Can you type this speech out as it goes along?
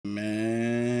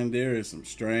there is some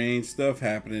strange stuff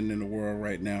happening in the world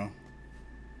right now.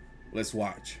 Let's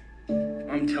watch.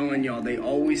 I'm telling y'all, they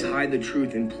always hide the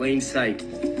truth in plain sight.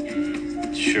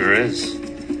 Sure is.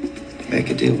 Make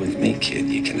a deal with me, kid.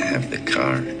 You can have the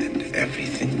car and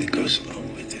everything that goes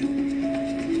along with it.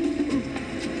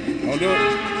 Don't do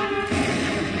it.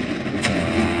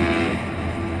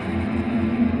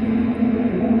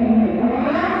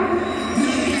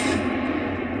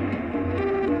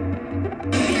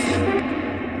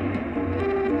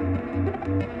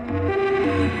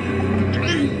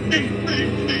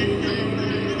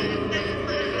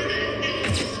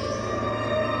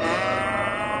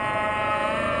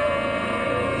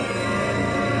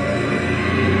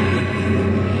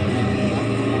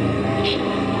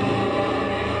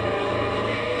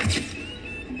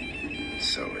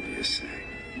 So what do you say?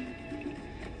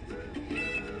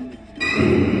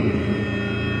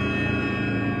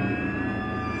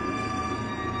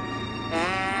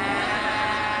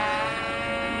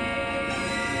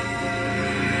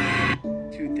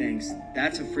 Two things.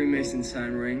 That's a Freemason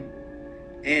sign ring.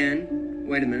 And,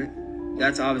 wait a minute,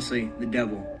 that's obviously the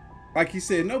devil. Like you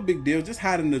said, no big deal. Just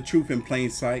hiding the truth in plain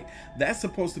sight. That's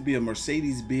supposed to be a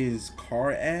Mercedes-Benz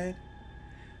car ad.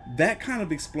 That kind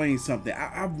of explains something.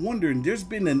 I'm wondering, there's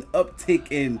been an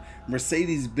uptick in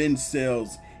Mercedes-Benz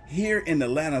sales here in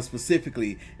Atlanta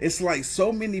specifically. It's like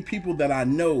so many people that I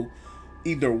know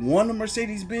either want a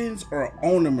Mercedes-Benz or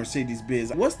own a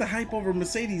Mercedes-Benz. What's the hype over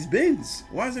Mercedes-Benz?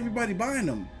 Why is everybody buying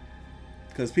them?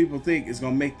 Because people think it's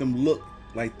going to make them look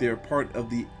like they're part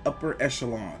of the upper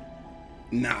echelon.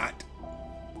 Not.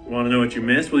 Want to know what you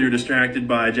missed? Well, you're distracted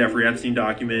by Jeffrey Epstein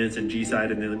documents and G-side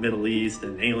in the Middle East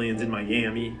and aliens in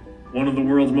Miami. One of the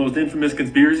world's most infamous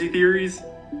conspiracy theories?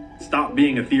 Stop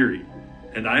being a theory.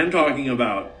 And I am talking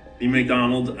about the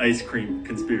McDonald's ice cream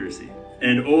conspiracy.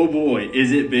 And oh boy,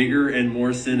 is it bigger and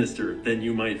more sinister than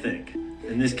you might think.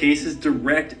 And this case is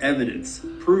direct evidence,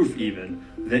 proof even,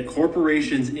 that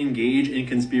corporations engage in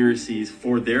conspiracies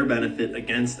for their benefit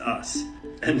against us.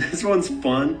 And this one's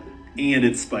fun and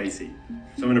it's spicy.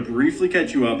 So I'm going to briefly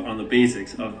catch you up on the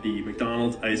basics of the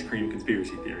McDonald's ice cream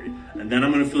conspiracy theory, and then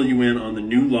I'm going to fill you in on the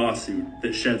new lawsuit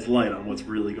that sheds light on what's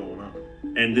really going on.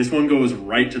 And this one goes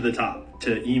right to the top,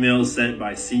 to emails sent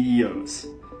by CEOs.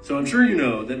 So I'm sure you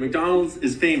know that McDonald's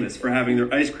is famous for having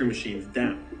their ice cream machines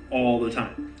down all the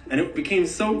time. And it became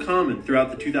so common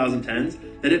throughout the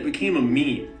 2010s that it became a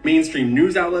meme. Mainstream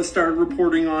news outlets started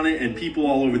reporting on it, and people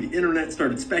all over the internet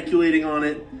started speculating on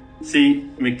it. See,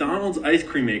 McDonald's ice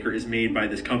cream maker is made by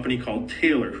this company called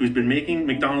Taylor, who's been making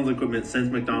McDonald's equipment since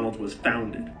McDonald's was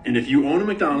founded. And if you own a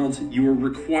McDonald's, you are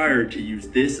required to use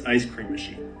this ice cream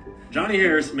machine. Johnny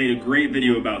Harris made a great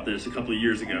video about this a couple of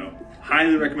years ago.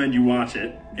 Highly recommend you watch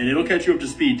it, and it'll catch you up to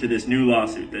speed to this new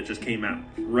lawsuit that just came out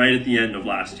right at the end of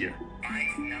last year.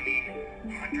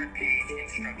 100-page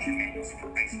instruction manuals for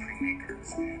ice cream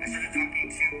makers. I started talking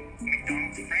to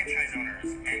McDonald's franchise owners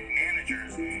and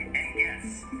managers, and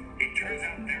yes, it turns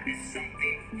out there is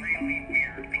something really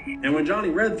weird going on. And when Johnny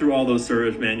read through all those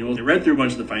service manuals and read through a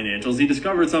bunch of the financials, he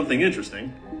discovered something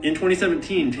interesting. In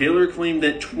 2017, Taylor claimed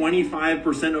that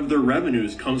 25% of their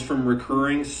revenues comes from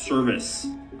recurring service,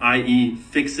 i.e.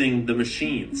 fixing the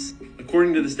machines.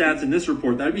 According to the stats in this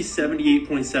report, that would be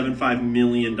 $78.75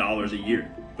 million a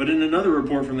year. But in another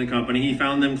report from the company, he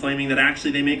found them claiming that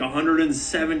actually they make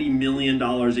 $170 million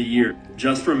a year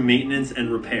just from maintenance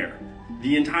and repair.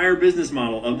 The entire business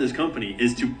model of this company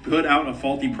is to put out a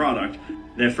faulty product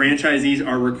that franchisees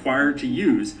are required to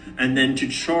use and then to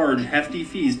charge hefty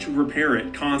fees to repair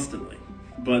it constantly.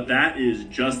 But that is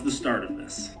just the start of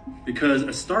this. Because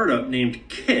a startup named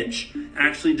Kitsch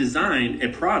actually designed a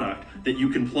product that you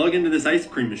can plug into this ice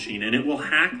cream machine, and it will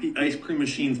hack the ice cream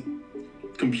machine's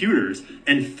computers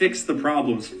and fix the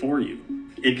problems for you.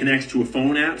 It connects to a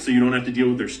phone app so you don't have to deal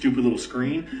with their stupid little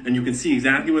screen, and you can see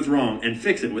exactly what's wrong and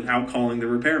fix it without calling the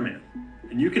repairman.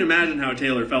 And you can imagine how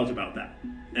Taylor felt about that.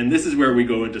 And this is where we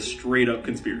go into straight up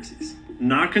conspiracies.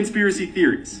 Not conspiracy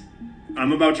theories.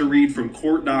 I'm about to read from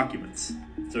court documents.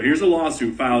 So here's a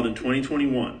lawsuit filed in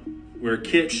 2021 where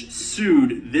Kitsch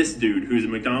sued this dude who's a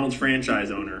McDonald's franchise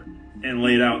owner and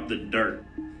laid out the dirt.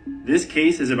 This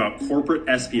case is about corporate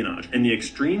espionage and the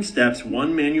extreme steps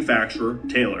one manufacturer,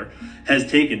 Taylor, has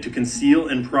taken to conceal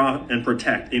and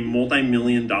protect a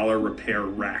multi-million-dollar repair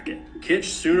racket. Kitsch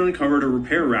soon uncovered a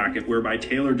repair racket whereby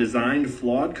Taylor designed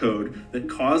flawed code that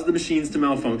caused the machines to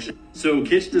malfunction. So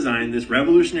Kitsch designed this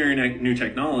revolutionary new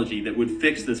technology that would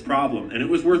fix this problem, and it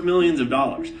was worth millions of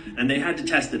dollars, and they had to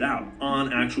test it out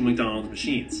on actual McDonald's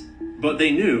machines. But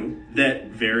they knew that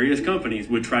various companies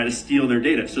would try to steal their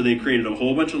data, so they created a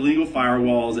whole bunch of legal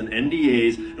firewalls and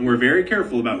NDAs and were very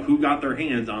careful about who got their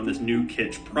hands on this new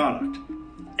Kitsch product.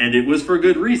 And it was for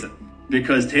good reason,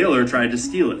 because Taylor tried to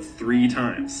steal it 3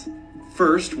 times.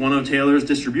 First, one of Taylor's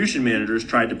distribution managers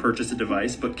tried to purchase a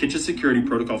device, but Kitsch's security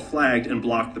protocol flagged and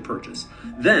blocked the purchase.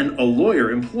 Then, a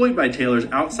lawyer employed by Taylor's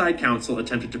outside counsel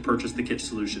attempted to purchase the Kitsch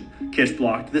solution. Kitsch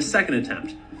blocked the second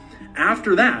attempt.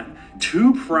 After that,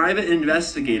 2 private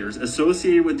investigators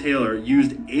associated with Taylor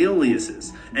used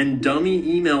aliases and dummy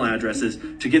email addresses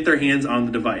to get their hands on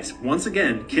the device. Once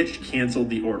again, Kitsch canceled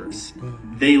the orders.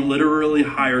 They literally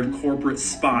hired corporate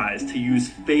spies to use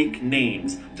fake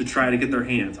names to try to get their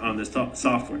hands on this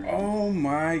software. Oh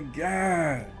my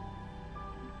God.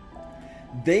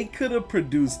 Taylor could have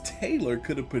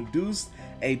produced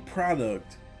a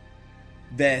product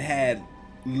that had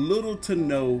little to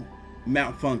no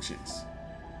malfunctions.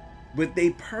 But they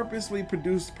purposely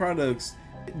produced products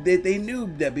that they knew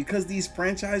that because these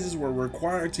franchises were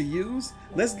required to use,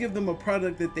 let's give them a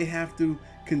product that they have to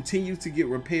continue to get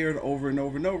repaired over and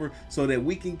over and over so that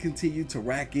we can continue to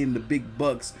rack in the big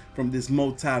bucks from this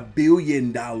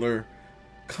multi-billion-dollar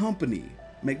company,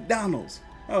 McDonald's.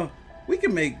 Oh, we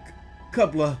can make a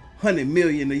couple of $100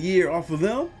 million a year off of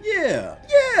them. Yeah,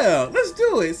 let's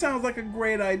do it. Sounds like a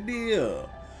great idea.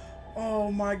 Oh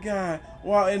my God.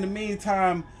 While in the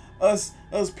meantime, us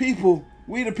people,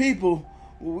 we the people,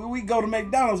 we go to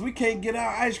McDonald's, we can't get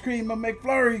our ice cream or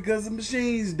McFlurry because the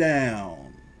machine's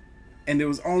down. And it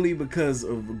was only because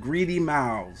of greedy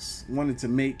mouths wanted to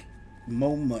make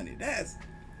more money. That's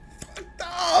fucked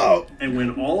up. And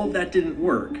when all of that didn't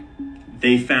work,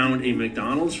 they found a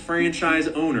McDonald's franchise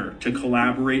owner to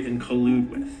collaborate and collude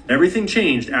with. Everything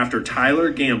changed after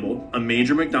Tyler Gamble, a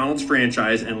major McDonald's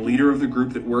franchise and leader of the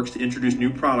group that works to introduce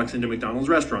new products into McDonald's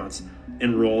restaurants,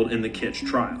 enrolled in the Kitsch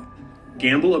trial.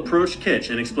 Gamble approached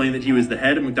Kitsch and explained that he was the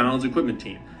head of McDonald's equipment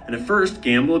team, and at first,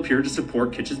 Gamble appeared to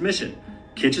support Kitsch's mission.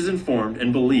 Kitsch is informed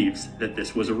and believes that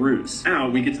this was a ruse. Now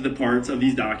we get to the parts of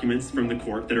these documents from the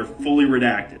court that are fully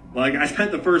redacted. Like, I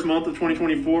spent the first month of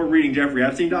 2024 reading Jeffrey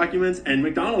Epstein documents, and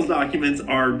McDonald's documents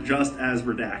are just as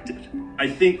redacted. I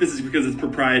think this is because it's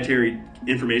proprietary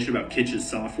information about Kitsch's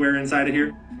software inside of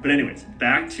here. But anyways,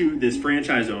 back to this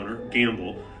franchise owner,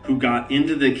 Gamble, who got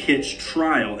into the Kitsch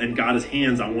trial and got his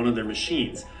hands on one of their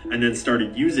machines and then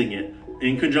started using it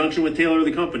in conjunction with Taylor,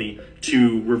 the company,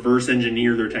 to reverse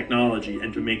engineer their technology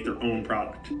and to make their own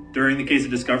product. During the case of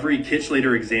discovery, Kitsch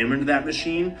later examined that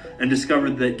machine and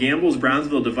discovered that Gamble's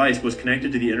Brownsville device was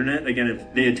connected to the internet. Again,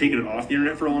 if they had taken it off the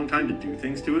internet for a long time to do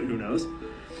things to it, who knows?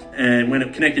 And when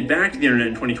it connected back to the internet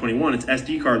in 2021, its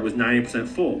SD card was 90%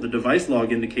 full. The device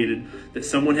log indicated that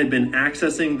someone had been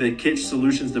accessing the Kitsch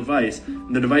Solutions device,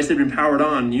 and the device had been powered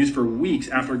on and used for weeks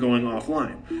after going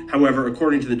offline. However,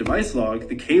 according to the device log,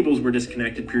 the cables were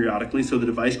disconnected periodically, so the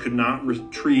device could not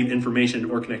retrieve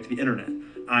information or connect to the internet.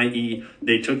 I.e.,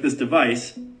 they took this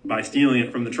device by stealing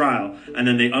it from the trial, and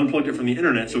then they unplugged it from the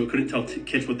internet so it couldn't tell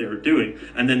Kitsch what they were doing,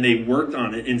 and then they worked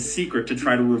on it in secret to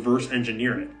try to reverse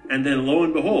engineer it. And then lo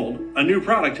and behold, a new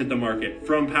product hit the market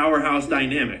from Powerhouse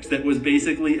Dynamics that was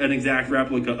basically an exact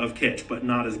replica of Kitsch, but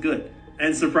not as good.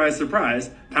 And surprise,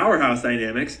 surprise, Powerhouse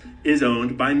Dynamics is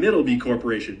owned by Middleby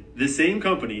Corporation, the same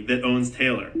company that owns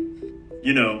Taylor.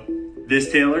 You know,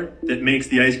 this Taylor that makes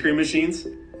the ice cream machines?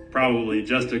 Probably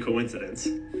just a coincidence.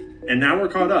 And now we're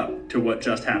caught up to what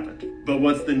just happened. But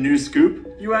what's the new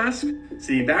scoop, you ask?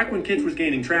 See, back when Kitsch was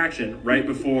gaining traction, right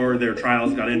before their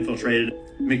trials got infiltrated,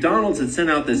 McDonald's had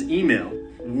sent out this email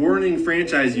warning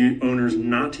franchise owners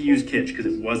not to use Kitsch because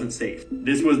it wasn't safe.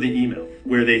 This was the email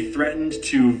where they threatened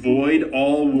to void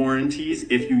all warranties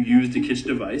if you used a Kitsch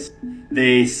device.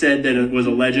 They said that it was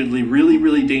allegedly really,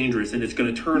 really dangerous and it's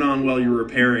going to turn on while you're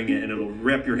repairing it and it'll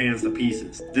rip your hands to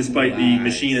pieces, despite the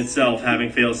machine itself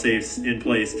having fail-safes in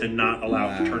place to not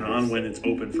allow it to turn on when it's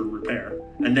open for repair.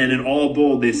 And then in all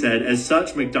bold, they said, as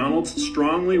such, McDonald's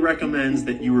strongly recommends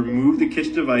that you remove the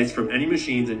Kitsch device from any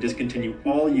machines and discontinue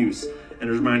all use, and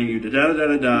is reminding you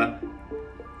da-da-da-da-da,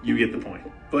 you get the point.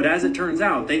 But as it turns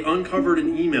out, they uncovered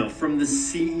an email from the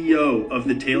CEO of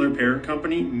the Taylor parent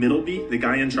company, Middleby, the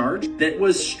guy in charge, that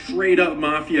was straight up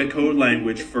mafia code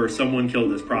language for someone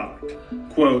killed this product.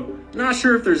 Quote, not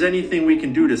sure if there's anything we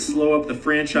can do to slow up the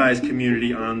franchise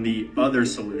community on the other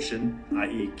solution,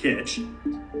 i.e. Kitsch.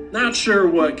 Not sure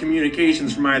what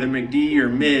communications from either McD or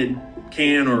Mid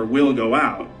can or will go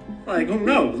out. Like, who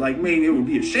knows? Like, maybe it would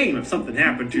be a shame if something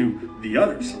happened to the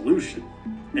other solution.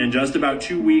 And just about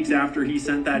 2 weeks after he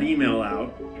sent that email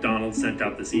out, Donald sent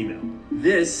out this email.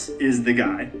 This is the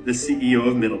guy, the CEO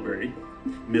of Middleby,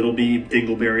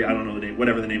 Dingleberry, I don't know the name,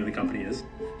 whatever the name of the company is.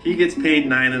 He gets paid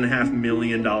 $9.5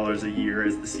 million a year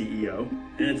as the CEO.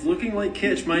 And it's looking like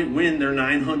Kitch might win their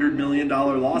 $900 million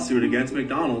lawsuit against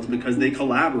McDonald's because they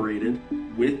collaborated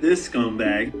with this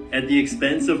scumbag at the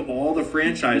expense of all the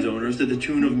franchise owners to the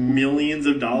tune of millions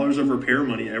of dollars of repair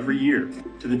money every year,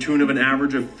 to the tune of an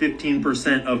average of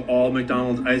 15% of all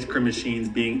McDonald's ice cream machines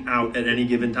being out at any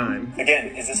given time.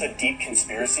 Again, is this a deep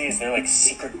conspiracy? Is there like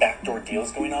secret backdoor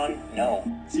deals going on? No.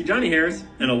 See, Johnny Harris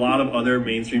and a lot of other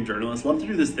mainstream journalists love to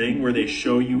do this thing where they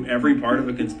show you every part of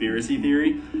a conspiracy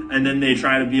theory and then they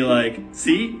try to be like,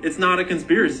 see, it's not a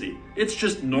conspiracy. It's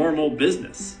just normal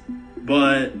business.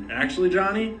 But actually,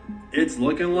 Johnny, it's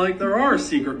looking like there are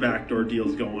secret backdoor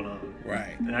deals going on.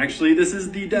 Right. Actually, this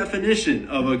is the definition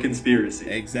of a conspiracy.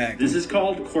 Exactly. This is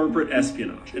called corporate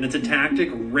espionage, and it's a tactic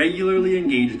regularly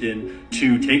engaged in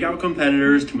to take out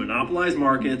competitors, to monopolize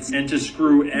markets, and to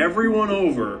screw everyone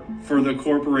over for the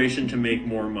corporation to make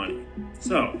more money.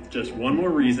 So, just one more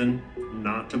reason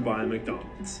not to buy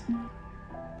McDonald's.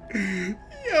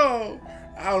 Yo,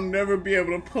 I'll never be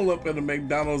able to pull up at a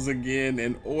McDonald's again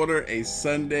and order a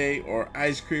sundae or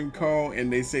ice cream cone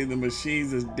and they say the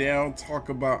machines is down. Talk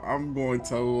about, I'm going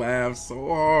to laugh so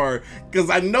hard because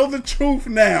I know the truth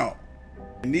now.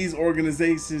 And these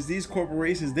organizations, these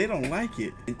corporations, they don't like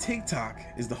it. And TikTok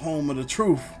is the home of the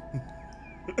truth.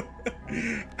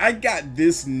 I got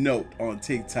this note on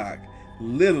TikTok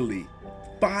literally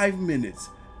 5 minutes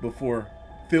before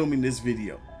filming this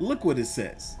video. Look what it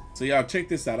says. So y'all check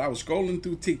this out. I was scrolling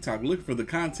through TikTok looking for the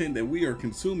content that we are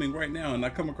consuming right now, and I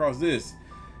come across this.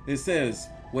 It says,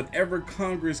 whatever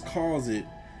Congress calls it,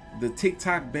 the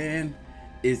TikTok ban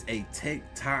is a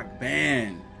TikTok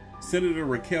ban. Senator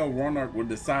Raquel Warnock will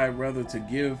decide whether to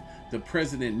give the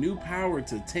president new power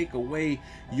to take away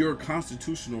your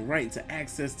constitutional right to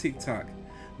access TikTok.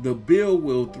 The bill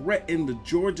will threaten the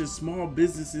Georgia small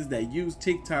businesses that use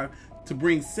TikTok to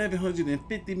bring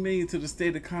 $750 million to the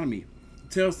state economy.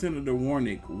 Tell Senator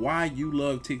Warnock why you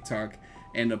love TikTok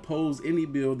and oppose any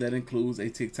bill that includes a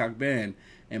TikTok ban.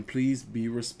 And please be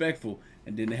respectful.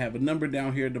 And then they have a number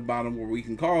down here at the bottom where we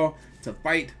can call to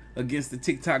fight against the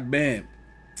TikTok ban.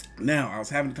 Now, I was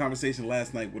having a conversation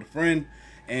last night with a friend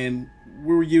and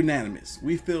we're unanimous.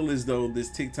 We feel as though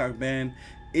this TikTok ban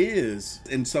is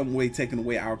in some way taking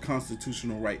away our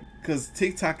constitutional right, because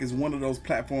TikTok is one of those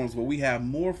platforms where we have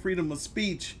more freedom of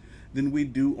speech than we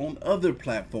do on other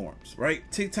platforms, right?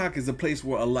 TikTok is a place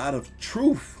where a lot of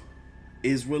truth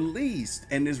is released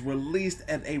and is released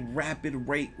at a rapid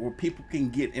rate where people can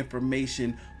get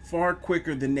information far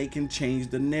quicker than they can change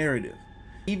the narrative.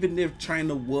 Even if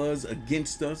China was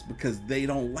against us because they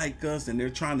don't like us and they're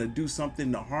trying to do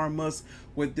something to harm us,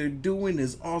 what they're doing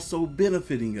is also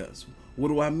benefiting us. What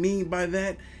do I mean by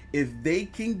that? If they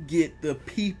can get the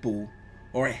people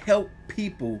or help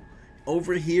people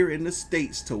over here in the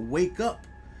States to wake up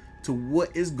to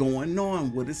what is going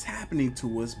on, what is happening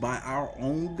to us by our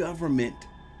own government,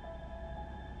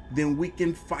 then we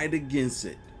can fight against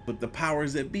it. But the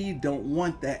powers that be don't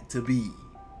want that to be.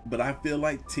 But I feel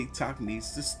like TikTok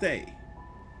needs to stay.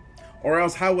 Or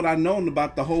else how would I known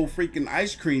about the whole freaking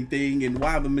ice cream thing and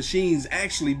why the machines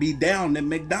actually be down at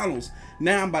McDonald's?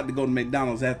 Now I'm about to go to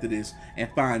McDonald's after this and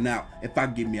find out if I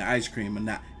get me an ice cream or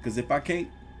not. Because if I can't,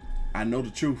 I know the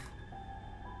truth.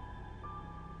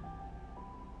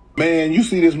 Man, you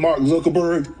see this Mark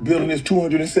Zuckerberg building this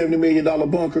 $270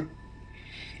 million bunker?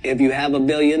 If you have $1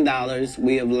 billion,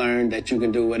 we have learned that you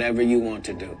can do whatever you want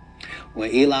to do.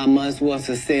 When Elon Musk wants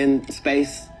to send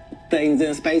things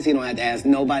in space, he don't have to ask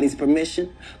nobody's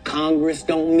permission. Congress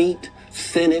don't meet.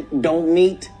 Senate don't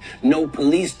meet. No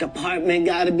police department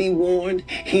got to be warned.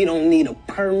 He don't need a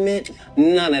permit.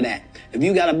 None of that. If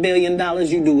you got $1 billion,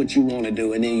 you do what you want to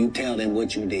do, and then you tell them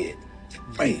what you did.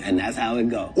 Right. And that's how it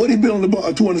goes. What he building a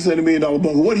 $270 million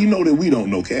bunker? What do you know that we don't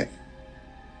know, Cat?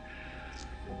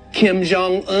 Kim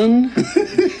Jong-un?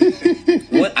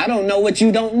 What? I don't know what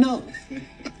you don't know.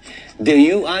 Do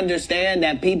you understand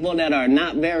that people that are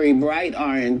not very bright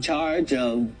are in charge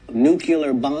of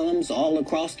nuclear bombs all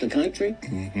across the country?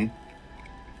 Mm-hmm.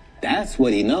 That's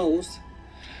what he knows.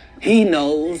 He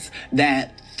knows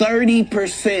that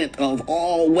 30% of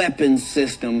all weapons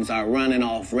systems are running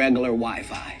off regular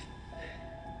Wi-Fi.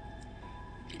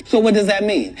 So what does that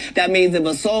mean? That means if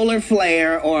a solar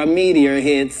flare or a meteor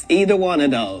hits either one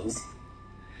of those,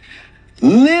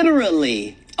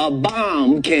 literally a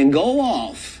bomb can go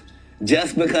off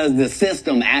just because the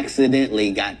system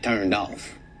accidentally got turned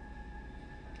off.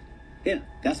 Yeah,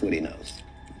 that's what he knows.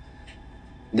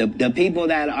 The people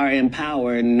that are in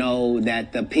power know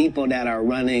that the people that are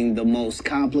running the most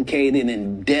complicated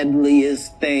and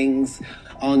deadliest things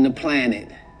on the planet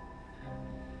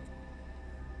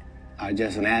are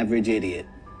just an average idiot.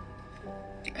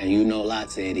 And you know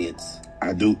lots of idiots.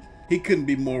 I do. He couldn't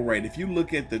be more right. If you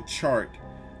look at the chart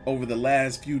over the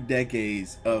last few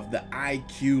decades of the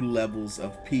IQ levels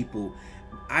of people,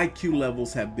 IQ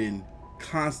levels have been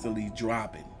constantly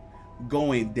dropping,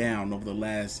 going down over the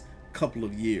last couple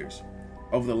of years,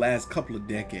 over the last couple of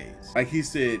decades. Like he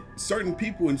said, certain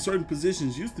people in certain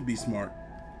positions used to be smart,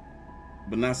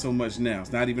 but not so much now.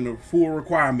 It's not even a full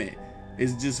requirement.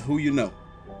 It's just who you know.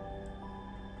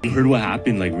 You heard what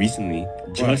happened like recently?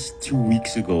 Just 2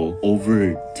 weeks ago,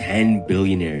 over 10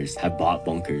 billionaires have bought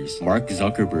bunkers. Mark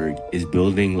Zuckerberg is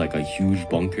building like a huge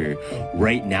bunker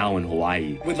right now in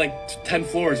Hawaii. With like 10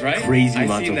 floors, right? Crazy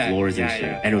amounts of floors and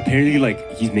shit. And apparently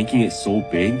like he's making it so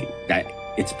big that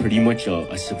it's pretty much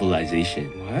a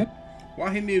civilization. What?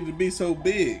 Why he needed to be so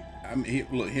big? I mean,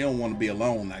 look, he don't want to be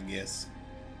alone, I guess.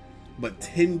 But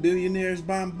 10 billionaires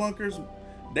buying bunkers,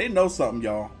 they know something,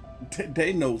 y'all.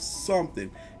 They know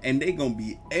something, and they gonna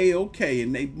be a-okay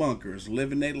in they bunkers,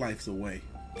 living their lives away.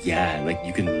 Yeah, like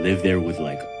you can live there with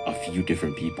like a few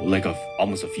different people, like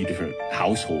almost a few different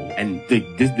households. And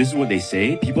this is what they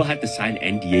say. People had to sign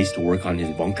NDAs to work on his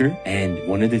bunker. And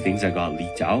one of the things that got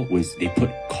leaked out was they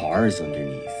put cars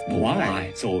underneath.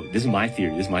 Why? So this is my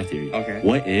theory. Okay.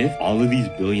 What if all of these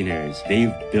billionaires,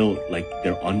 they've built like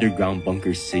their underground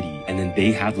bunker city, and then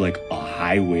they have like a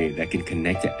highway that can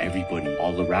connect to everybody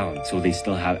all around, so they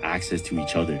still have access to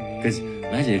each other? Because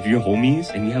imagine if you're homies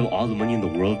and you have all the money in the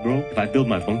world, bro. If I build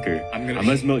my bunker, I might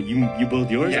as well, you build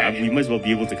yours. We might as well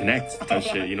be able to connect to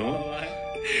shit, you know?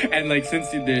 And like since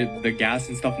the gas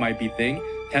and stuff might be thing,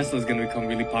 Tesla's gonna become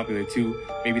really popular too.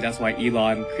 Maybe that's why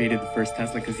Elon created the first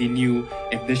Tesla, because he knew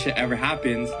if this shit ever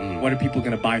happens, what are people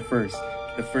gonna buy first?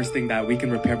 The first thing that we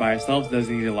can repair by ourselves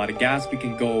doesn't need a lot of gas. We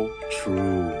can go.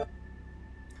 True.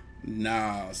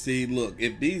 Nah, see, look,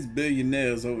 if these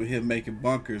billionaires over here making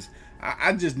bunkers,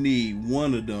 I just need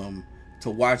one of them to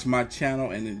watch my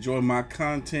channel and enjoy my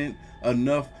content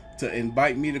enough to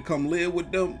invite me to come live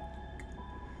with them.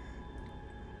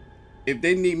 If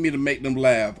they need me to make them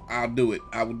laugh, I'll do it.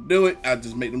 I will do it. I'll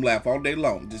just make them laugh all day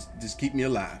long. Just keep me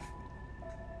alive.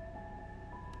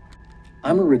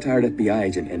 I'm a retired FBI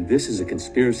agent, and this is a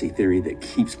conspiracy theory that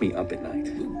keeps me up at night.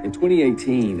 In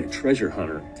 2018, a treasure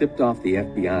hunter tipped off the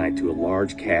FBI to a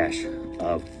large cache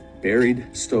of buried,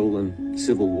 stolen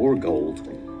Civil War gold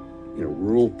in a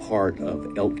rural part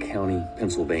of Elk County,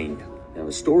 Pennsylvania. Now,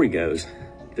 the story goes,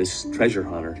 this treasure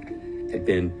hunter had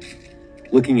been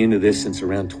looking into this since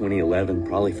around 2011,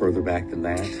 probably further back than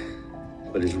that.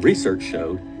 But his research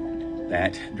showed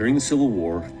that during the Civil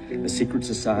War, a secret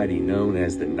society known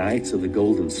as the Knights of the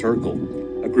Golden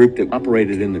Circle, a group that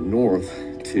operated in the North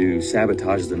to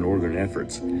sabotage the Northern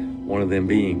efforts, one of them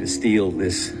being to steal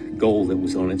this gold that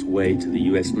was on its way to the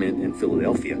U.S. Mint in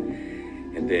Philadelphia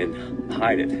and then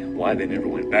hide it. Why they never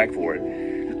went back for it,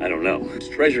 I don't know. This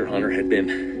treasure hunter had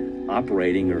been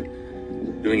operating or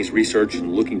doing his research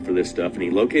and looking for this stuff, and he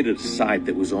located a site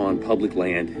that was on public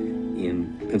land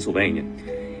in Pennsylvania.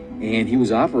 And he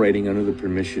was operating under the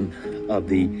permission of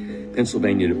the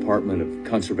Pennsylvania Department of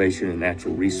Conservation and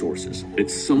Natural Resources.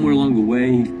 It's somewhere along the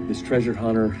way, this treasure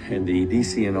hunter and the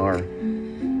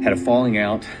DCNR had a falling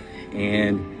out,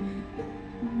 and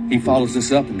he follows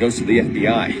this up and goes to the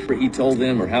FBI. He told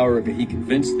them, or however he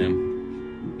convinced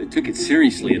them, they took it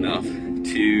seriously enough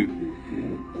to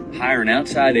hire an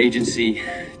outside agency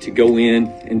to go in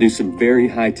and do some very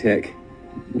high-tech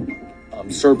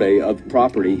survey of the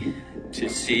property to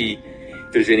see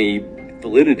if there's any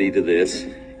validity to this.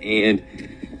 And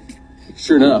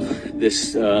sure enough,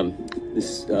 this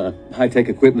high-tech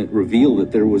equipment revealed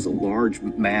that there was a large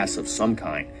mass of some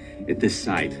kind at this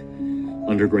site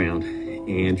underground.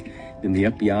 And then the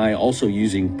FBI, also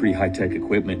using pretty high-tech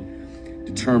equipment,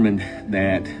 determined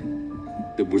that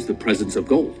there was the presence of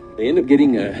gold. They end up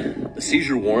getting a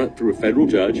seizure warrant through a federal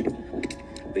judge.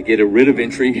 They get a writ of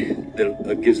entry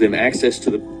that gives them access to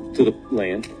the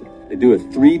land. They do a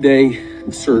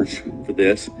 3-day search for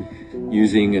this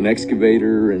using an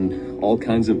excavator and all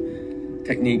kinds of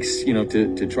techniques, you know,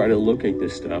 to try to locate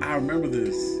this stuff. I remember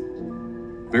this.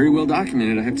 Very well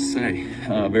documented, I have to say.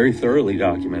 Very thoroughly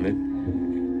documented.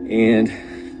 And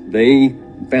they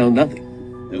found nothing.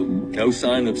 No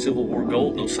sign of Civil War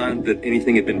gold, no sign that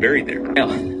anything had been buried there. Now,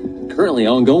 currently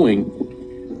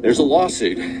ongoing, there's a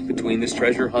lawsuit between this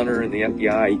treasure hunter and the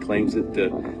FBI. He claims that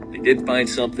they did find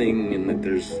something and that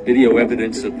there's video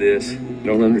evidence of this. I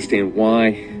don't understand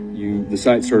why. The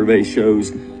site survey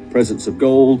shows presence of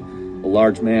gold, a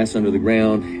large mass under the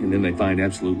ground, and then they find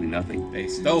absolutely nothing. They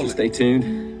stole it. Stay tuned,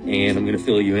 and I'm going to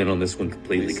fill you in on this one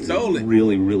completely because it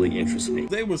really, really interests me.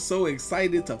 They were so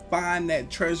excited to find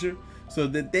that treasure, so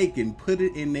that they can put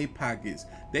it in their pockets.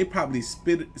 They probably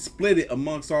split it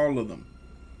amongst all of them.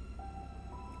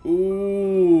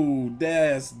 Ooh,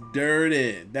 that's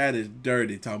dirty. That is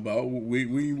dirty. Talking about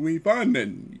we find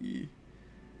nothing.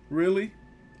 Really?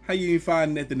 How you ain't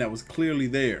find nothing that was clearly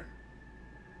there?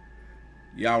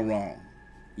 Y'all wrong.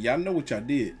 Y'all know what y'all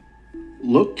did.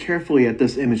 Look carefully at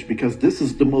this image because this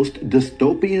is the most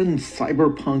dystopian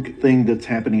cyberpunk thing that's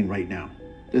happening right now.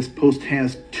 This post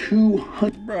has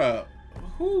 200. Bruh,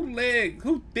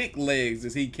 who thick legs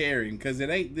is he carrying? Because it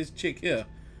ain't this chick here.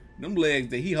 Them legs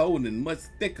that he holding much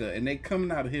thicker, and they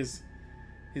coming out of his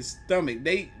stomach.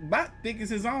 They about thick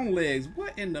as his own legs.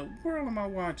 What in the world am I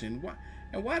watching?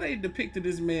 Why they depicted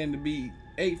this man to be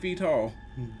 8 feet tall?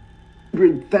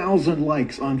 100,000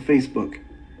 likes on Facebook.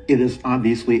 It is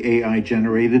obviously AI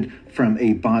generated from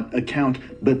a bot account,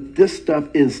 but this stuff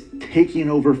is taking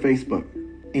over Facebook.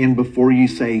 And before you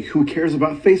say, who cares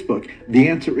about Facebook? The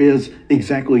answer is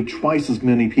exactly twice as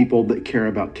many people that care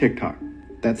about TikTok.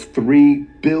 That's 3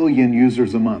 billion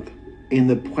users a month. And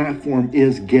the platform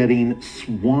is getting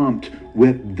swamped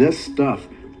with this stuff.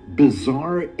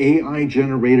 Bizarre AI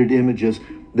generated images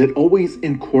that always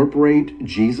incorporate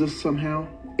Jesus somehow.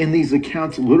 And these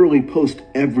accounts literally post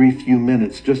every few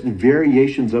minutes, just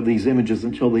variations of these images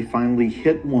until they finally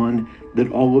hit one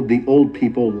that all of the old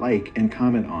people like and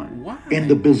comment on. Why? And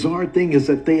the bizarre thing is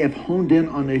that they have honed in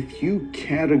on a few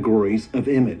categories of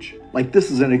image. Like,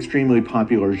 this is an extremely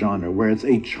popular genre where it's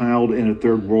a child in a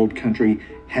third world country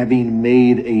having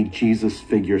made a Jesus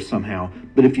figure somehow.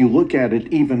 But if you look at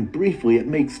it even briefly, it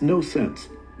makes no sense.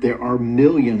 There are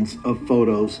millions of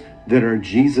photos that are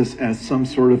Jesus as some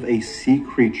sort of a sea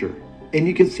creature. And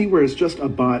you can see where it's just a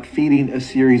bot feeding a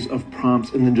series of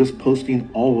prompts and then just posting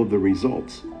all of the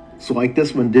results. So like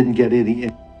this one didn't get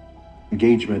any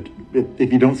engagement.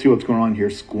 If you don't see what's going on here,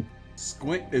 squint.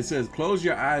 It says close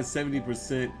your eyes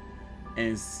 70%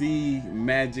 and see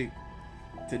magic.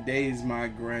 Today's my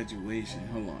graduation.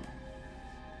 Hold on.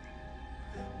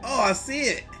 Oh, I see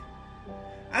it.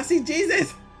 I see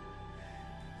Jesus.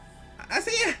 I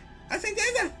see it. I see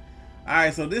Jesus. All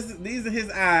right, so these are his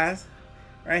eyes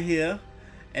right here,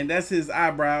 and that's his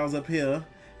eyebrows up here,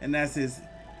 and that's his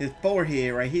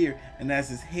forehead right here, and that's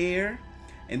his hair,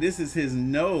 and this is his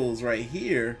nose right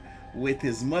here with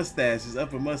his mustache, his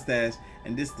upper mustache,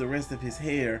 and this is the rest of his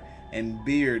hair and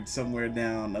beard somewhere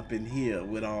down up in here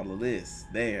with all of this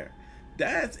there.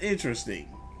 That's interesting.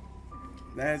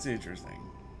 That's interesting.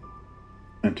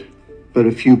 But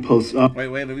a few posts up. Wait,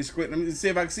 let me squint. Let me see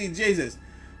if I can see Jesus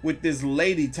with this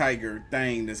lady tiger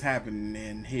thing that's happening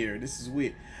in here. This is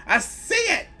weird. I see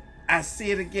it. I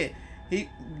see it again.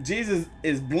 Jesus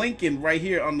is blinking right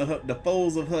here on the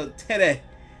folds of her teddy.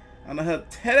 On her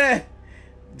teddy.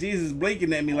 Jesus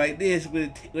blinking at me like this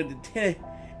with the teddy.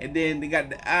 And then they got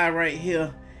the eye right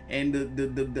here, and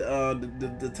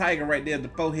the tiger right there, the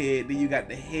forehead. Then you got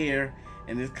the hair,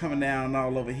 and it's coming down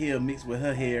all over here, mixed with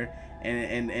her hair,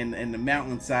 and the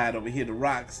mountainside over here, the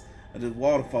rocks of this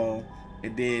waterfall,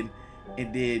 and then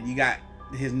you got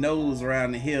his nose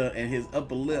around the hill and his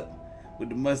upper lip with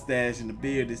the mustache and the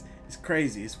beard. It's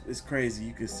crazy. It's crazy.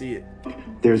 You can see it.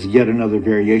 There's yet another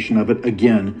variation of it.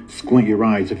 Again, squint your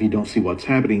eyes if you don't see what's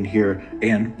happening here.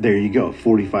 And there you go,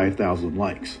 45,000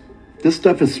 likes. This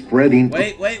stuff is spreading.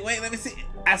 Wait. Let me see.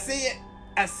 I see it.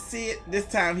 I see it. This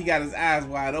time he got his eyes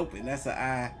wide open. That's an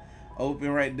eye open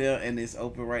right there, and it's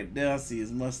open right there. I see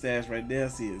his mustache right there. I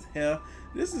see his hair.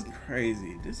 This is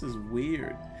crazy. This is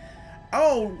weird.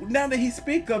 Oh, now that he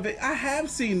speak of it, I have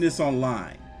seen this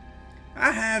online.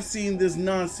 I have seen this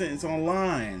nonsense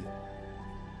online.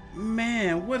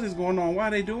 Man, what is going on? Why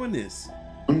are they doing this?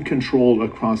 Uncontrolled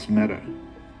across Meta.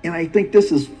 And I think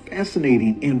this is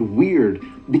fascinating and weird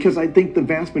because I think the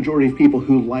vast majority of people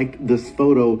who liked this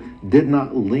photo did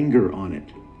not linger on it.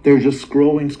 They're just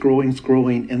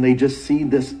scrolling, and they just see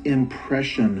this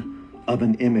impression of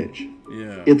an image.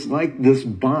 Yeah. It's like this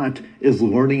bot is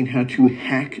learning how to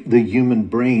hack the human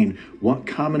brain. What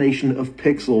combination of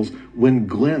pixels, when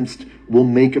glimpsed, will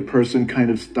make a person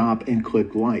kind of stop and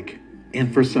click like.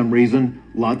 And for some reason,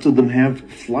 lots of them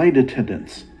have flight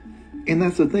attendants. And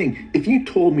that's the thing. If you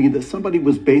told me that somebody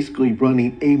was basically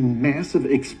running a massive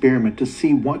experiment to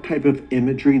see what type of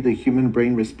imagery the human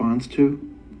brain responds to,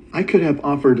 I could have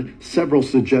offered several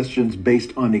suggestions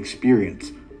based on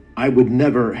experience. I would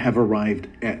never have arrived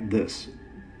at this.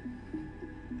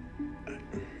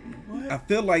 I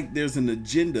feel like there's an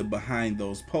agenda behind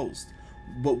those posts.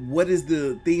 But what is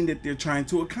the thing that they're trying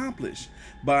to accomplish?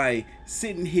 By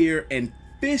sitting here and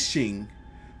fishing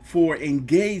for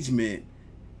engagement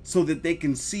so that they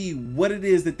can see what it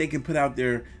is that they can put out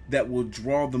there that will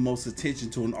draw the most attention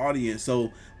to an audience.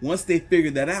 So once they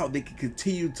figure that out, they can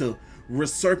continue to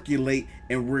recirculate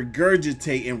and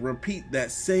regurgitate and repeat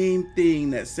that same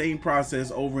thing, that same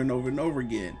process over and over and over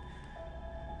again.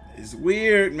 It's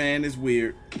weird, man. It's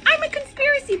weird. I'm a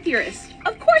conspiracy theorist.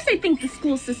 Of course I think the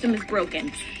school system is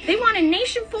broken. They want a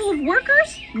nation full of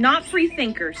workers, not free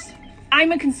thinkers.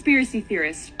 I'm a conspiracy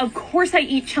theorist. Of course I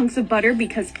eat chunks of butter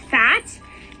because fat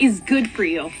is good for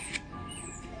you.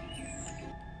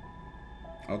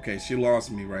 Okay, she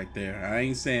lost me right there. I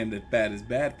ain't saying that fat is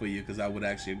bad for you, because I would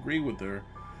actually agree with her.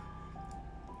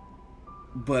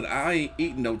 But I ain't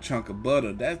eating no chunk of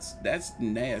butter. That's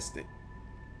nasty.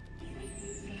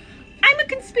 I'm a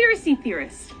conspiracy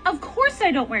theorist. Of course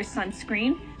I don't wear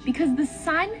sunscreen because the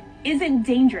sun isn't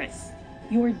dangerous.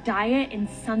 Your diet and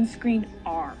sunscreen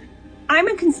are. I'm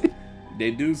a conspiracy.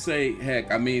 They do say,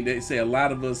 heck, I mean, they say a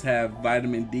lot of us have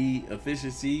vitamin D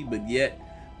deficiency, but yet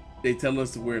they tell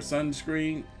us to wear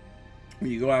sunscreen when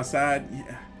you go outside.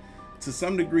 Yeah, to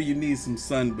some degree you need some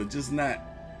sun, but just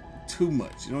not too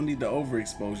much. You don't need to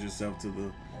overexpose yourself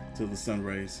to the sun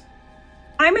rays.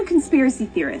 I'm a conspiracy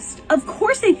theorist. Of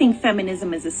course I think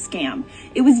feminism is a scam.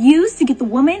 It was used to get the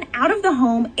woman out of the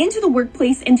home, into the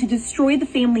workplace, and to destroy the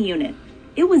family unit.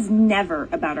 It was never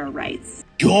about our rights.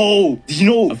 Yo, did you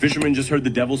know a fisherman just heard the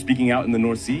devil speaking out in the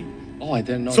North Sea? Oh, I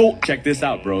didn't know. So check this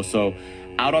out, bro. So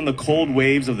out on the cold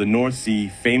waves of the North Sea,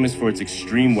 famous for its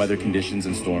extreme weather conditions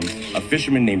and storms, a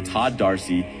fisherman named Todd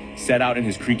Darcy set out in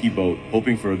his creaky boat,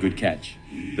 hoping for a good catch.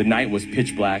 The night was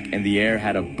pitch black and the air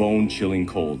had a bone-chilling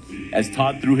cold. As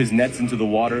Todd threw his nets into the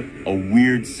water, a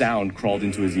weird sound crawled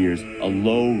into his ears, a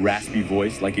low, raspy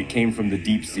voice like it came from the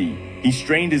deep sea. He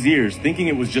strained his ears, thinking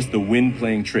it was just the wind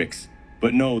playing tricks.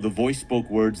 But no, the voice spoke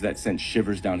words that sent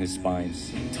shivers down his spine.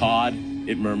 Todd,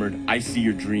 it murmured, I see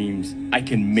your dreams. I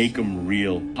can make them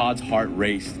real. Todd's heart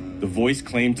raced. The voice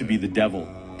claimed to be the devil,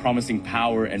 promising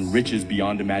power and riches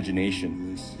beyond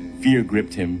imagination. Fear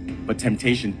gripped him, but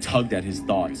temptation tugged at his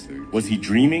thoughts. Was he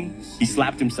dreaming? He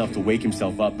slapped himself to wake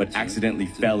himself up, but accidentally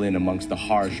fell in amongst the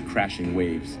harsh, crashing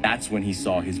waves. That's when he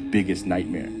saw his biggest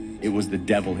nightmare. It was the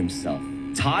devil himself.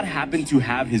 Todd happened to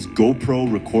have his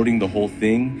GoPro recording the whole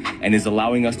thing and is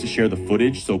allowing us to share the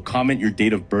footage, so comment your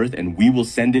date of birth and we will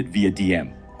send it via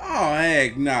DM. Oh,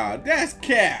 heck nah. That's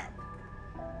cap.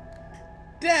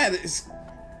 That is...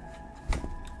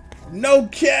 no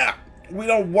cap. We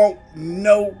don't want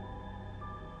no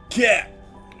cap.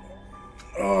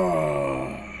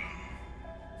 Oh.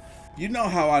 You know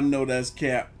how I know that's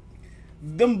cap?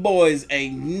 Them boys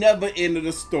ain't never ended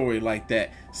a story like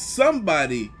that.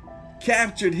 Somebody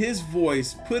captured his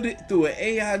voice, put it through an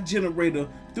AI generator,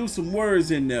 threw some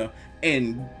words in there,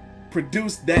 and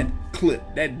produced that clip,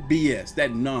 that BS,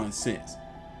 that nonsense.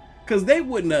 Because they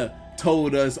wouldn't have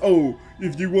told us, oh,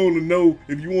 if you want to know,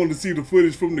 if you want to see the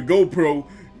footage from the GoPro,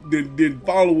 then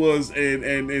follow us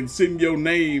and send your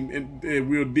name and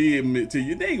we'll DM it to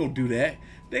you. They ain't gonna do that.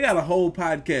 They got a whole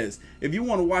podcast. If you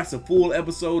want to watch the full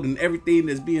episode and everything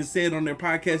that's being said on their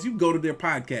podcast, you go to their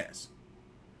podcast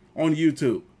on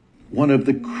YouTube. One of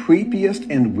the creepiest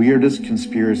and weirdest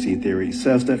conspiracy theories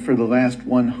says that for the last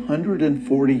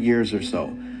 140 years or so,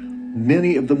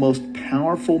 many of the most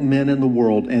powerful men in the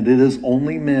world, and it is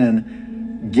only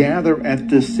men, gather at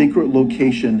this secret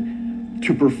location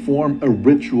to perform a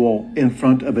ritual in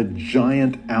front of a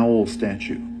giant owl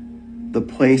statue. The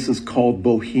place is called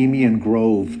Bohemian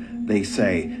Grove, they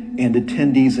say, and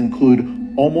attendees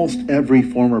include almost every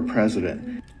former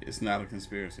president. It's not a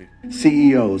conspiracy.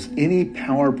 CEOs, any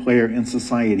power player in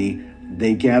society,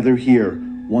 they gather here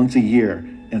once a year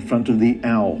in front of the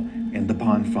owl and the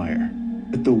bonfire.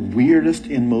 But the weirdest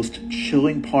and most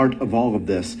chilling part of all of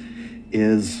this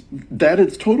is that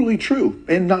it's totally true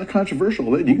and not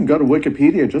controversial. You can go to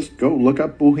Wikipedia, just go look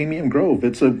up Bohemian Grove.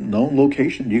 It's a known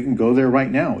location. You can go there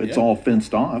right now. It's all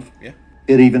fenced off. Yeah.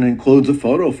 It even includes a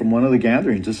photo from one of the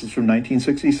gatherings. This is from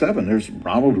 1967. There's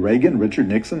Ronald Reagan, Richard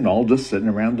Nixon, all just sitting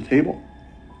around the table.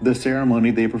 The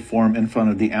ceremony they perform in front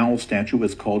of the owl statue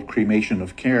is called cremation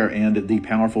of care, and the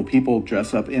powerful people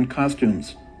dress up in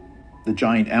costumes. The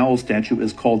giant owl statue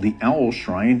is called the Owl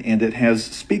Shrine, and it has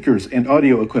speakers and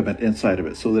audio equipment inside of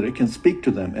it so that it can speak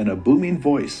to them in a booming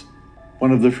voice.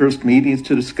 One of the first meetings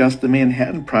to discuss the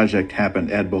Manhattan Project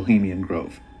happened at Bohemian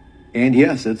Grove. And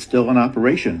yes, it's still in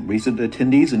operation. Recent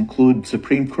attendees include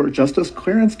Supreme Court Justice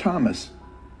Clarence Thomas.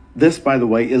 This, by the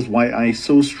way, is why I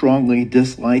so strongly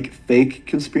dislike fake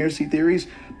conspiracy theories,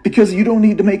 because you don't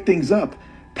need to make things up.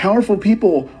 Powerful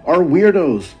people are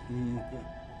weirdos.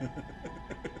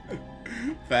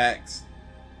 Facts.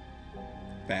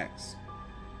 Facts.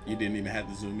 You didn't even have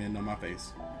to zoom in on my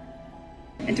face.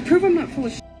 And to prove I'm not full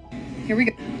of shit, here we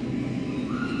go.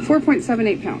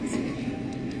 4.78 pounds.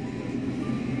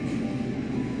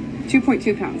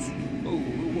 2.2 pounds.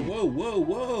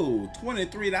 Whoa.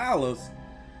 $23.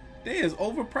 They is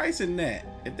overpricing that.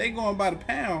 If they going by the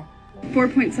pound.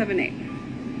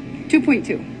 4.78.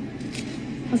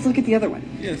 2.2. Let's look at the other one.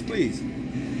 Yes, please.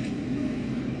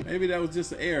 Maybe that was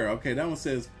just an error. Okay, that one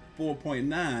says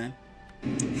 4.9.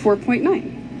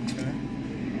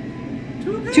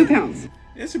 4.9. 2 pounds.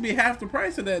 It should be half the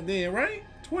price of that then, right?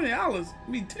 $20. I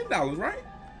mean $10, right?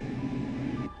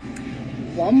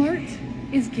 Walmart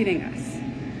is getting us.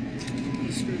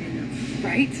 They're screwing us.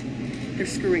 Right? They're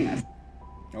screwing us.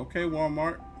 Okay,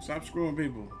 Walmart. Stop screwing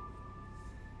people.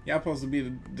 Y'all supposed to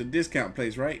be the discount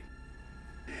place, right?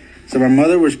 So my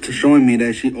mother was showing me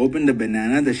that she opened a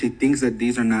banana that she thinks that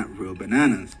these are not real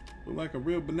bananas. Look like a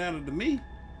real banana to me.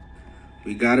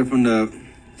 We got it from the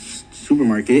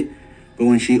supermarket, but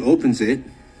when she opens it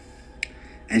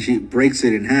and she breaks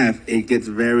it in half, it gets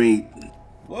very...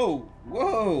 Whoa.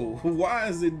 Why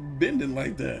is it bending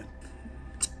like that?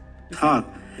 Tough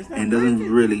and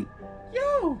doesn't really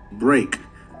break.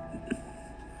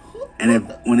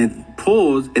 And when it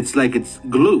pulls, it's like it's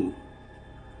glue.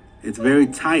 It's very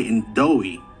tight and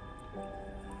doughy.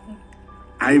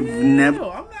 I'm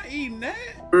not eating that.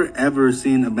 Ever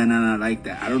seen a banana like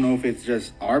that. I don't know if it's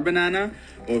just our banana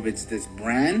or if it's this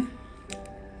brand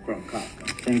from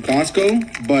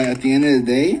Costco. But at the end of the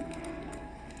day,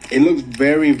 it looks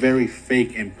very, very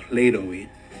fake and Play-Doh-y.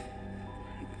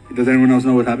 Does anyone else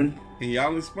know what happened? Can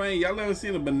y'all explain? Y'all ever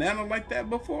seen a banana like that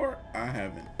before? I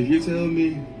haven't. If you're telling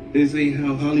me this ain't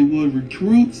how Hollywood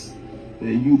recruits,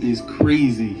 then you is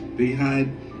crazy. They hide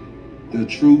the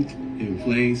truth in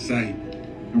plain sight.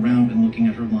 Around and looking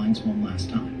at her lines one last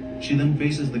time. She then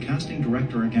faces the casting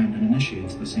director again and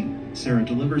initiates the scene. Sarah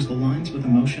delivers the lines with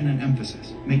emotion and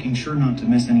emphasis, making sure not to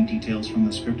miss any details from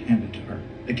the script handed to her.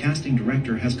 The casting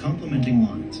director has complimenting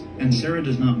lines, and Sarah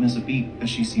does not miss a beat as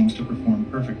she seems to perform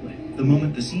perfectly. The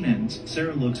moment the scene ends,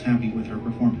 Sarah looks happy with her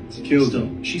performance.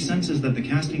 Still, she senses that the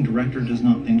casting director does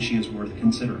not think she is worth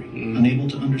considering. Unable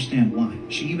to understand why,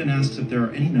 she even asks if there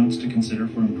are any notes to consider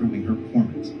for improving her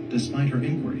performance. Despite her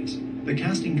inquiries, the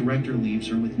casting director leaves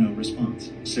her with no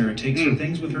response. Sarah takes her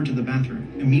things with her to the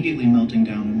bathroom, immediately melting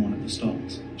down in one of the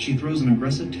stalls. She throws an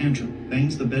aggressive tantrum,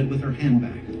 bangs the bed with her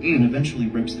handbag, and eventually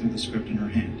rips through the script in her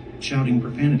hand, shouting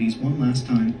profanities one last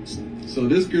time. So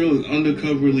this girl is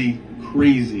undercoverly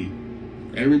crazy.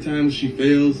 Every time she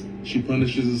fails, she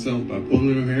punishes herself by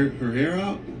pulling her hair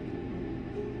out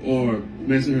or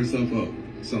messing herself up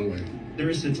some way.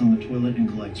 Sarah sits on the toilet and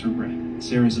collects her breath.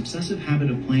 Sarah's obsessive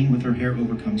habit of playing with her hair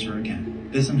overcomes her again.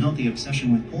 This unhealthy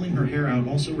obsession with pulling her hair out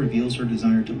also reveals her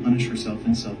desire to punish herself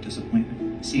in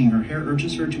self-disappointment. Seeing her hair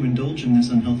urges her to indulge in this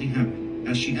unhealthy habit,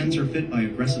 as she ends her fit by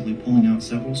aggressively pulling out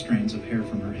several strands of hair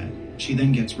from her head. She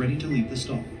then gets ready to leave the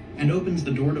stall, and opens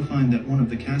the door to find that one of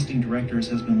the casting directors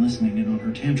has been listening in on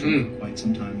her tantrum for quite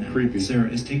some time now. Creepy. Sarah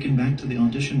is taken back to the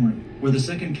audition room, where the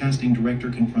second casting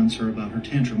director confronts her about her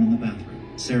tantrum in the bathroom.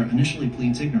 Sarah initially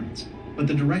pleads ignorance, but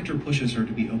the director pushes her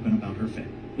to be open about her fit.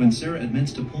 When Sarah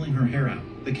admits to pulling her hair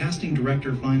out, the casting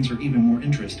director finds her even more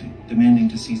interesting, demanding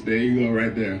to see... There you go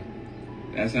right there.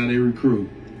 That's how they recruit.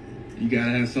 You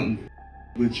gotta have something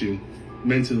with you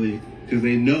mentally, because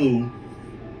they know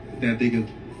that they can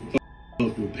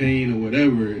up with pain or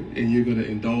whatever, and you're gonna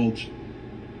indulge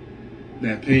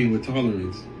that pain with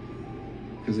tolerance,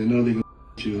 because they know they can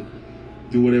you,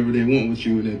 do whatever they want with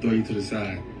you, and then throw you to the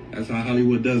side. That's how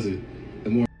Hollywood does it. The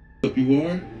more up you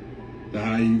are, the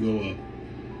higher you go up.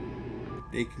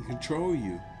 They can control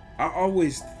you. I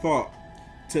always thought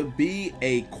to be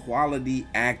a quality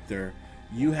actor,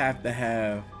 you have to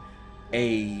have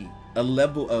a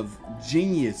level of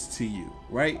genius to you,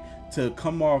 right? To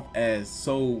come off as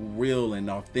so real and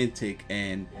authentic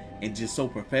and just so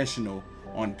professional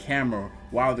on camera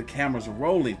while the cameras are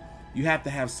rolling. You have to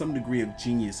have some degree of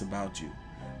genius about you.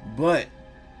 But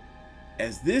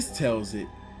as this tells it,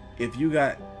 if you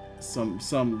got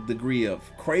some degree of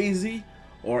crazy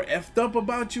or effed up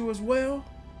about you as well,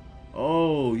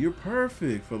 oh, you're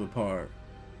perfect for the part.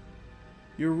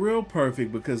 You're real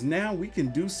perfect, because now we can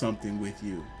do something with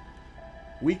you.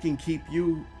 We can keep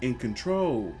you in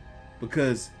control,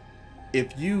 because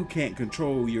if you can't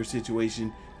control your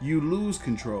situation, you lose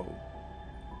control.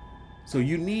 So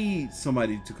you need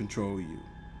somebody to control you.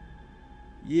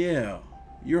 Yeah,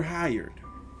 you're hired.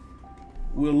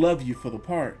 We'll love you for the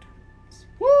part.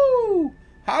 Woo!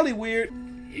 Hollywood.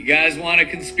 You guys want a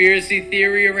conspiracy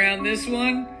theory around this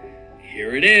one?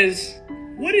 Here it is.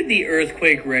 What did the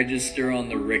earthquake register on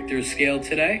the Richter scale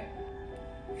today?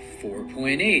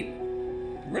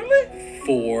 4.8. Really?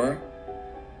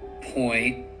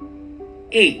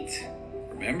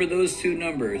 4.8. Remember those two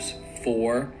numbers,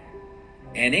 4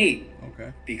 and 8.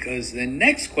 Okay. Because the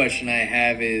next question I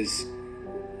have is,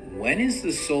 when is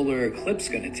the solar eclipse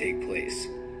going to take place?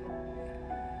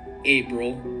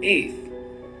 April 8th,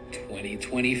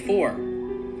 2024.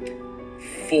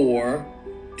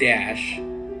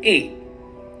 4-8.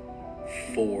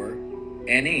 4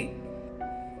 and 8.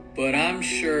 But I'm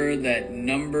sure that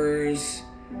numbers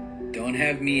don't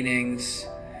have meanings.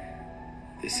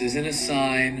 This isn't a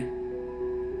sign.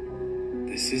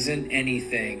 This isn't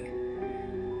anything.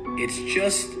 It's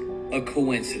just a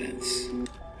coincidence.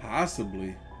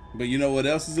 Possibly. But you know what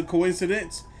else is a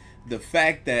coincidence? The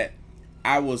fact that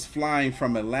I was flying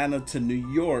from Atlanta to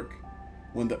New York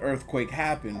when the earthquake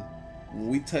happened. When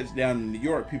we touched down in New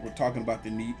York, people were talking about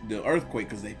the earthquake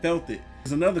because they felt it.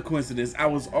 There's another coincidence. I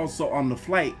was also on the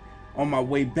flight on my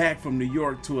way back from New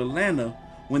York to Atlanta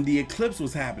when the eclipse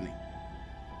was happening.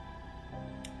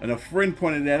 And a friend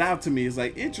pointed that out to me. It's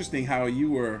like interesting how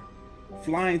you were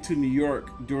flying to New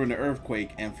York during the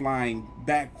earthquake and flying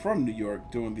back from New York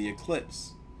during the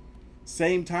eclipse.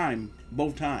 Same time,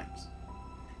 both times.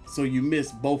 So you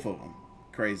missed both of them.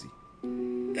 Crazy.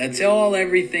 That's all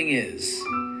everything is.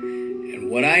 And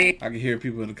what I can hear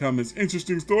people in the comments,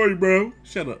 interesting story, bro.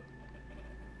 Shut up.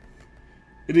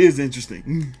 It is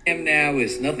interesting. am now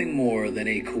is nothing more than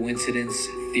a coincidence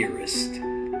theorist.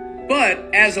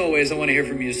 But, as always, I want to hear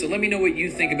from you, so let me know what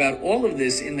you think about all of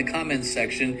this in the comments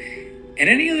section, and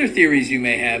any other theories you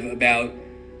may have about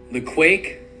the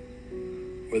quake,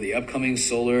 or the upcoming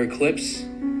solar eclipse,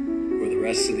 or the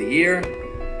rest of the year,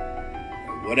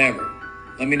 or whatever.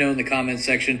 Let me know in the comments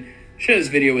section. Share this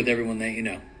video with everyone that you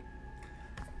know.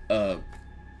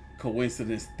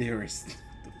 Coincidence theorist.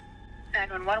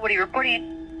 911, what are you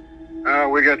reporting?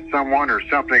 We got someone or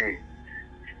something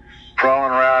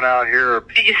crawling around out here.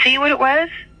 Did you see what it was?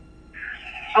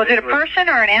 Was it a person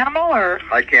or an animal or?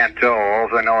 I can't tell.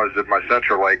 All I know is that my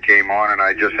central light came on and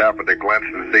I just happened to glance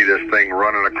and see this thing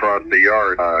running across the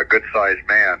yard. A good-sized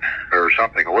man or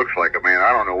something. It looks like a man.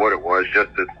 I don't know what it was.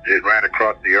 Just that it ran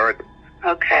across the yard.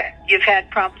 Okay. You've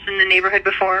had problems in the neighborhood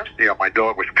before? Yeah, my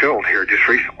dog was killed here just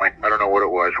recently. I don't know what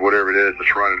it was. Whatever it is,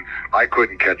 it's running. I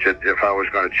couldn't catch it if I was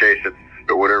going to chase it.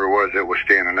 But whatever it was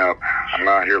standing up. I'm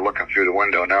out here looking through the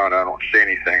window now and I don't see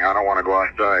anything. I don't want to go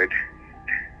outside.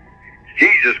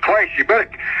 Jesus Christ, you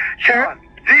better... Sure.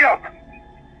 Gio!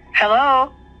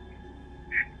 Hello?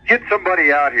 Get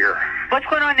somebody out here. What's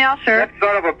going on now, sir? That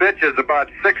son of a bitch is about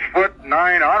 6'9",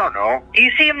 I don't know. Do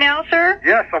you see him now, sir?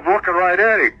 Yes, I'm looking right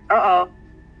at him. Uh-oh.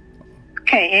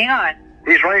 Okay, hang on.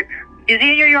 He's right... Is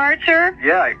he in your yard, sir?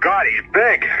 Yeah, God, he's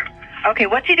big. Okay,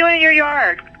 what's he doing in your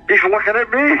yard? He's looking at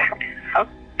me. Oh,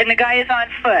 and the guy is on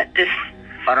foot.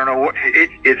 I don't know what...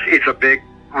 It's a big...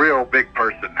 Real big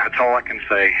person. That's all I can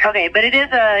say. Okay, but it is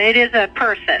a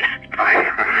person.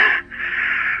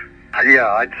 Yeah,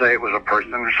 I'd say it was a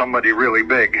person, somebody really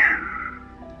big.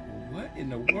 What in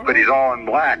the world? But he's all in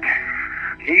black.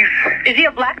 Is he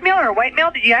a black male or a white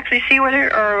male? Did you actually see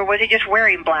whether, or was he just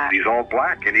wearing black? He's all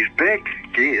black and he's big.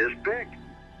 He is big.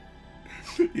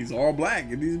 He's all black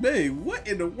and he's big. What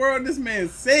in the world this man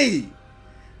say?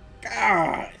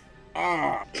 God.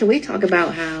 Can we talk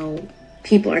about how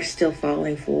people are still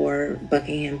falling for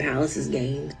Buckingham Palace's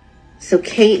games? So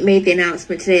Kate made the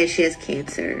announcement today that she has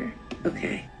cancer.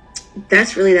 Okay.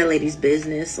 That's really that lady's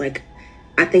business. Like,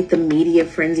 I think the media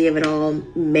frenzy of it all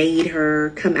made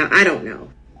her come out. I don't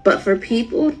know. But for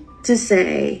people to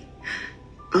say,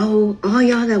 oh, all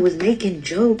y'all that was making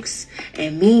jokes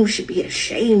and memes should be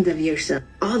ashamed of yourself.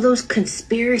 All those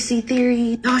conspiracy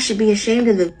theories, y'all should be ashamed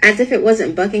of them. As if it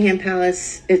wasn't Buckingham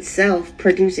Palace itself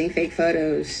producing fake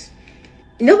photos.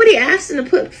 Nobody asked them to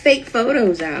put fake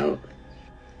photos out.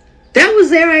 That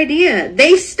was their idea.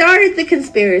 They started the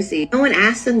conspiracy. No one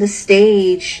asked them to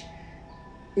stage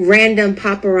random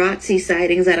paparazzi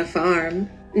sightings at a farm.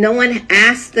 No one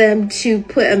asked them to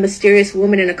put a mysterious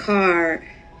woman in a car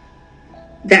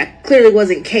that clearly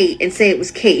wasn't Kate and say it was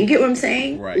Kate. You get what I'm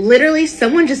saying? Right. Literally,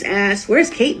 someone just asked, where's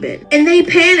Kate been? And they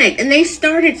panicked and they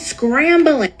started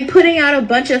scrambling, putting out a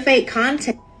bunch of fake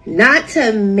content. Not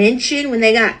to mention when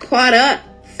they got caught up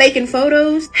faking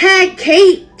photos, had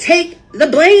Kate take the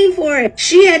blame for it.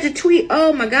 She had to tweet,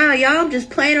 oh my God, y'all, I'm just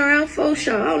playing around for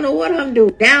show. I don't know what I'm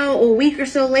doing. Now, a week or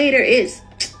so later, it's,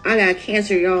 I got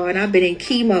cancer, y'all, and I've been in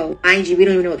chemo. Mind you, we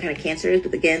don't even know what kind of cancer it is,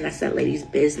 but again, that's that lady's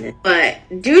business. But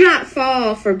do not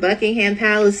fall for Buckingham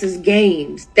Palace's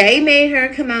games. They made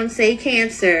her come out and say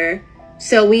cancer,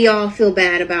 so we all feel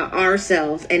bad about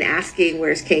ourselves and asking,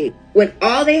 where's Kate? When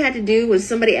all they had to do was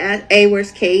somebody ask, hey,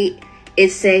 where's Kate? It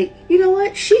say, you know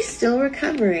what? She's still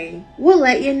recovering. We'll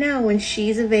let you know when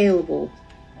she's available.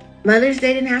 Mother's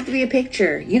Day didn't have to be a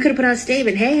picture. You could have put out a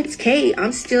statement. Hey, it's Kate.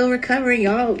 I'm still recovering.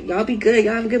 Y'all be good.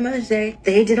 Y'all have a good Mother's Day.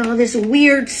 They did all this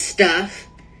weird stuff.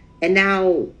 And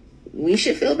now we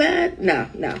should feel bad? No.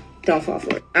 Don't fall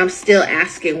for it. I'm still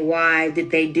asking, why did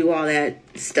they do all that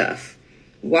stuff?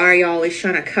 Why are you always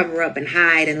trying to cover up and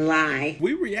hide and lie?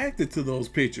 We reacted to those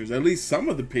pictures. At least some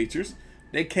of the pictures.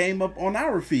 They came up on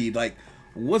our feed. Like,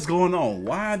 what's going on?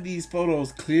 Why are these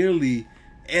photos clearly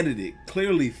edited?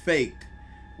 Clearly faked?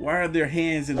 Why are their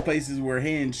hands in places where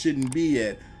hands shouldn't be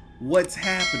at? What's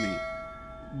happening?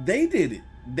 They did it.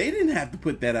 They didn't have to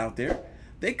put that out there.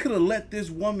 They could have let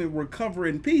this woman recover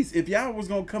in peace. If y'all was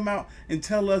going to come out and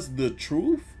tell us the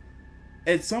truth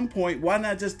at some point, why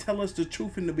not just tell us the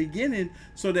truth in the beginning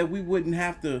so that we wouldn't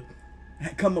have to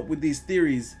come up with these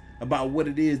theories about what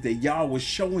it is that y'all was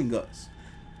showing us?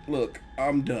 Look,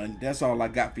 I'm done. That's all I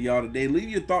got for y'all today. Leave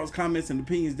your thoughts, comments, and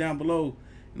opinions down below,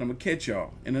 and I'm going to catch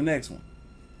y'all in the next one.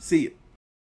 See you.